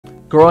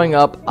Growing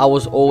up, I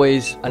was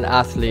always an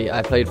athlete.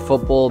 I played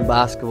football,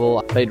 basketball,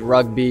 I played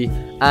rugby,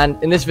 and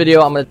in this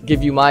video I'm going to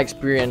give you my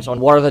experience on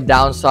what are the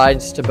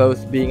downsides to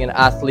both being an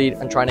athlete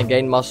and trying to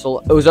gain muscle.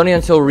 It was only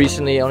until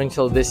recently, only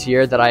until this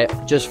year, that I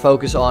just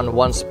focus on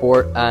one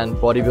sport and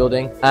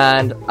bodybuilding,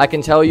 and I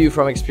can tell you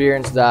from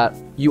experience that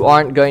you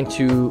aren't going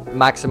to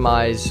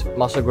maximize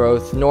muscle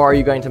growth, nor are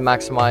you going to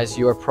maximize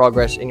your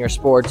progress in your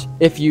sports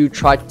if you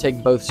try to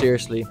take both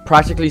seriously.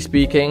 Practically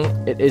speaking,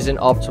 it isn't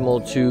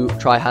optimal to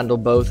try handle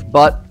both,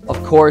 but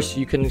of course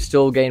you can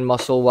still gain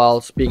muscle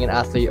whilst being an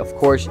athlete. Of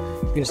course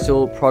you can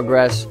still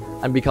progress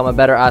and become a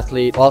better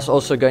athlete whilst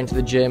also going to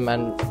the gym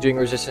and doing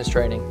resistance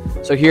training.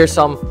 So here's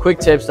some quick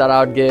tips that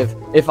I would give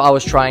if I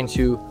was trying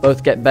to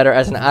both get better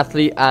as an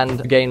athlete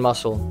and gain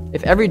muscle.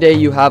 If every day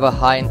you have a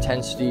high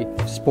intensity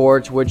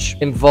sport which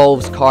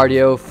involves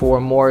cardio for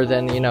more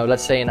than,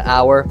 let's say an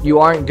hour, you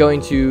aren't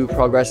going to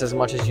progress as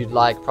much as you'd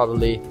like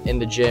probably in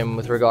the gym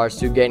with regards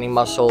to gaining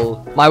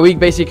muscle. My week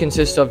basically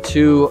consists of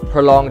 2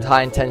 prolonged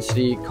high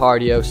intensity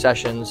cardio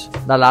sessions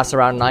that last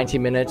around 90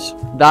 minutes.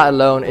 That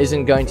alone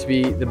isn't going to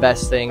be the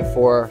best thing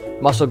for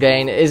muscle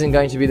gain. It isn't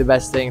going to be the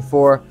best thing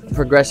for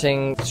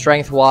progressing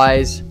strength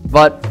wise,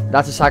 but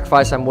that's a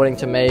sacrifice I'm willing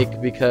to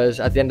make because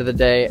at the end of the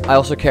day, I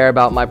also care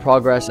about my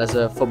progress as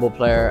a football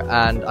player,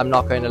 and I'm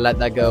not going to let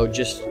that go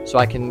just so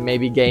I can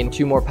maybe gain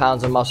 2 more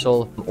pounds of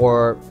muscle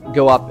or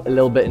go up a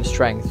little bit in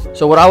strength.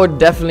 So what I would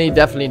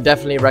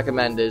definitely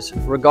recommend is,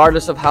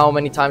 regardless of how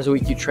many times a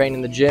week you train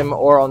in the gym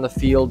or on the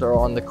field or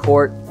on the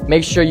court,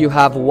 make sure you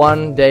have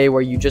one day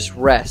where you just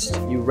rest.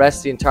 You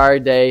rest the entire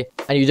day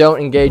and you don't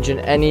engage in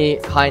any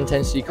high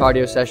intensity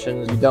cardio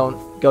sessions. You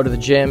don't go to the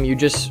gym, you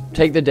just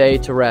take the day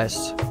to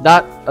rest.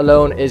 That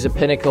alone is a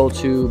pinnacle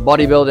to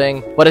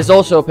bodybuilding, but it's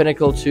also a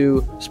pinnacle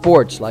to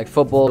sports like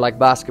football, like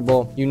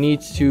basketball. You need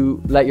to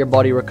let your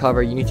body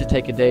recover. You need to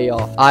take a day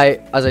off.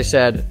 As I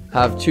said,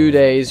 have 2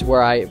 days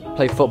where I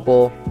play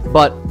football,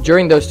 but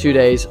during those 2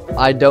 days,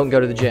 I don't go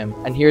to the gym.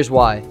 And here's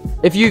why.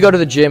 If you go to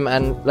the gym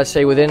and let's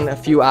say within a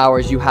few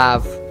hours you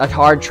have a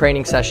hard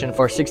training session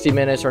for 60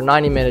 minutes or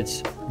 90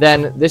 minutes,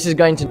 then this is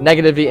going to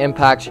negatively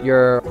impact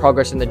your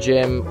progress in the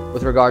gym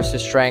with regards to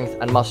strength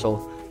and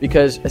muscle.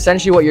 Because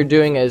essentially what you're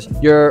doing is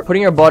you're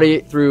putting your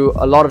body through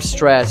a lot of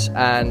stress,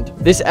 and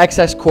this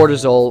excess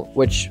cortisol,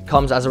 which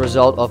comes as a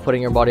result of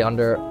putting your body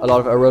under a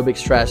lot of aerobic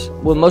stress,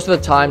 will most of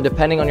the time,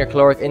 depending on your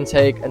caloric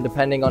intake and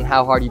depending on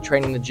how hard you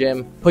train in the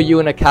gym, put you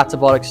in a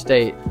catabolic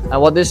state.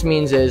 And what this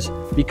means is,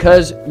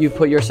 because you've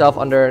put yourself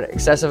under an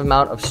excessive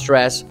amount of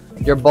stress,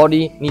 your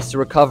body needs to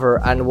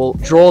recover and will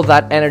draw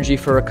that energy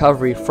for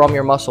recovery from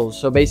your muscles.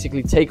 So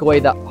basically take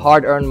away that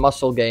hard-earned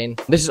muscle gain.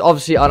 This is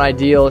obviously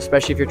unideal,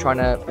 especially if you're trying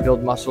to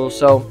build muscle.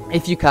 So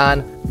if you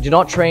can, do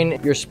not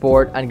train your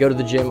sport and go to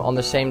the gym on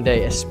the same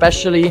day,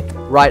 especially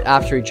right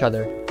after each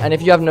other. And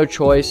if you have no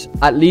choice,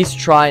 at least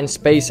try and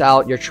space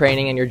out your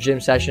training and your gym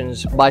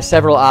sessions by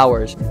several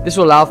hours. This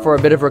will allow for a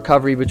bit of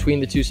recovery between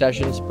the 2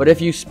 sessions, but if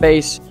you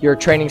space your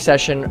training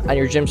session and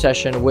your gym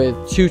session with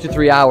 2 to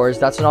 3 hours,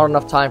 that's not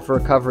enough time for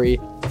recovery.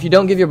 If you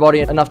don't give your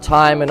body enough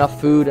time, enough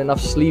food, enough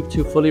sleep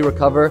to fully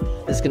recover,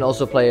 this can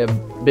also play a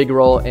big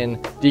role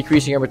in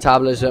decreasing your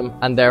metabolism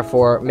and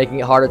therefore making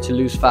it harder to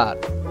lose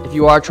fat. If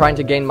you are trying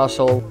to gain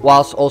muscle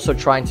whilst also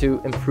trying to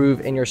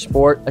improve in your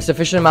sport, a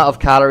sufficient amount of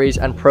calories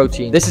and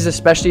protein. This is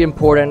especially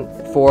important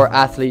for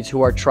athletes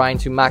who are trying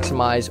to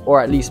maximize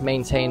or at least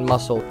maintain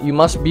muscle. You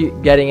must be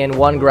getting in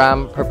 1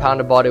 gram per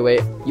pound of body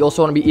weight. You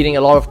also want to be eating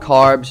a lot of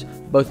carbs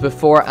both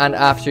before and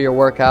after your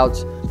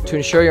workouts to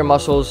ensure your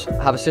muscles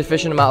have a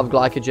sufficient amount of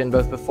glycogen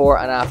both before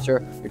and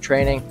after your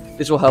training.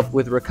 This will help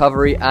with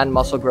recovery and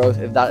muscle growth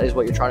if that is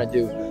what you're trying to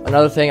do.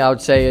 Another thing I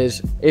would say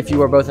is, if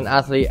you are both an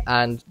athlete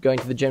and going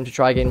to the gym to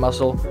try gain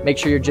muscle, make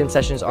sure your gym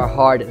sessions are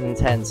hard and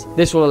intense.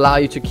 This will allow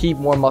you to keep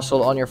more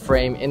muscle on your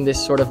frame in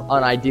this sort of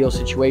unideal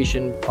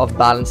situation of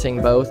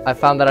balancing both. I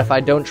found that if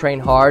I don't train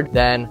hard,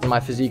 then my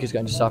physique is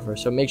going to suffer.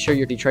 So make sure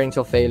you're training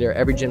till failure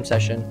every gym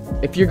session.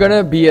 If you're going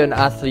to be an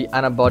athlete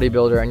and a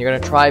bodybuilder and you're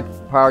going to try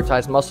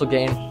prioritize muscle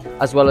gain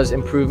as well as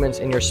improvements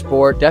in your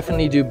sport,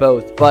 definitely do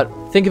both. But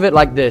think of it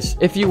like this: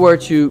 if you were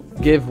to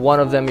give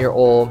one of them your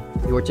all,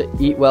 you were to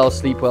eat well,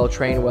 sleep well,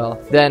 train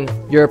well, then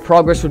your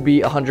progress would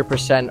be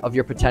 100% of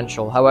your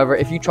potential. However,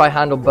 if you try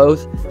handle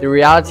both, the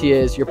reality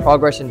is your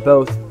progress in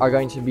both are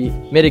going to be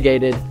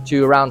mitigated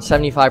to around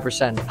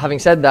 75%. Having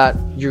said that,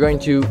 you're going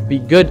to be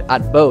good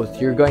at both.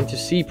 You're going to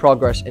see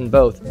progress in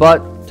both. But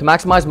to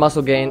maximize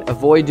muscle gain,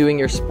 avoid doing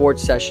your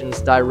sports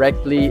sessions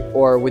directly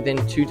or within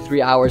 2 to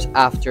 3 hours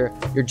after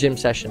your gym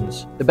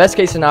sessions. The best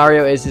case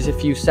scenario is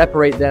if you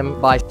separate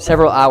them by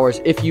several hours,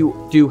 if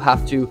you do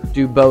have to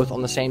do both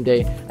on the same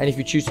day, and if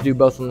you choose to do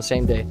both on the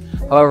same day.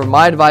 However,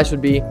 my advice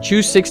would be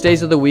choose 6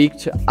 days of the week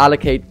to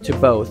allocate to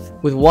both,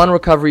 with 1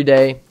 recovery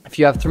day. If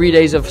you have 3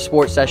 days of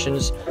sports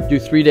sessions, do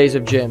 3 days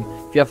of gym.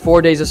 If you have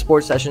 4 days of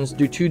sports sessions,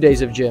 do 2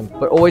 days of gym,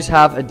 but always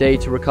have a day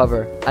to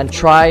recover, and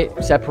try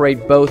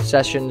separate both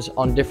sessions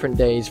on different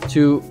days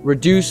to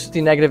reduce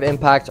the negative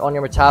impact on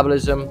your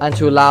metabolism and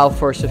to allow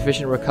for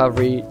sufficient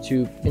recovery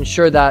to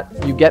ensure that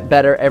you get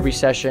better every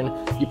session,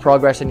 you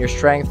progress in your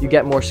strength, you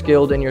get more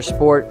skilled in your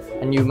sport,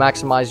 and you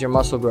maximize your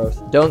muscle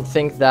growth. Don't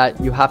think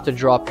that you have to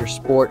drop your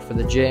sport for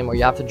the gym, or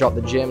you have to drop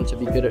the gym to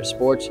be good at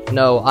sports.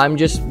 No, I'm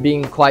just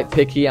being quite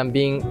picky. I'm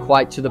being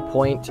quite to the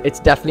point.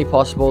 It's definitely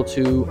possible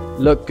to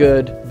look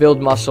good, build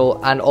muscle,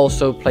 and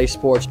also play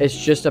sports. It's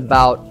just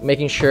about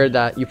making sure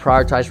that you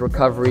prioritize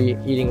recovery,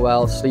 eating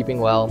well, sleeping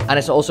well. And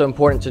it's also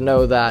important to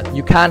know that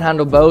you can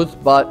handle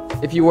both, but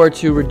if you were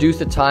to reduce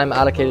the time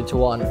allocated to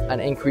one and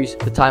increase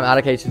the time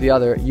allocated to the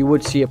other, you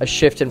would see a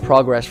shift in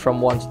progress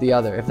from one to the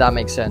other, if that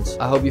makes sense.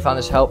 I hope you found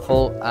this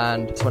helpful,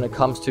 and when it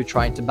comes to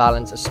trying to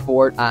balance a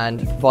sport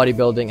and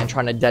bodybuilding and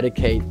trying to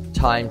dedicate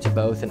time to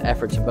both and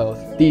effort to both,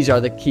 these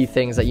are the key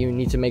things that you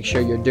need to make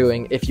sure you're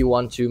doing if you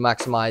want to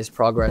maximize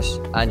progress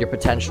and your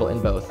potential in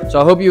both.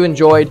 So I hope you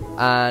enjoyed,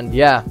 and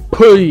yeah,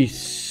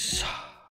 peace.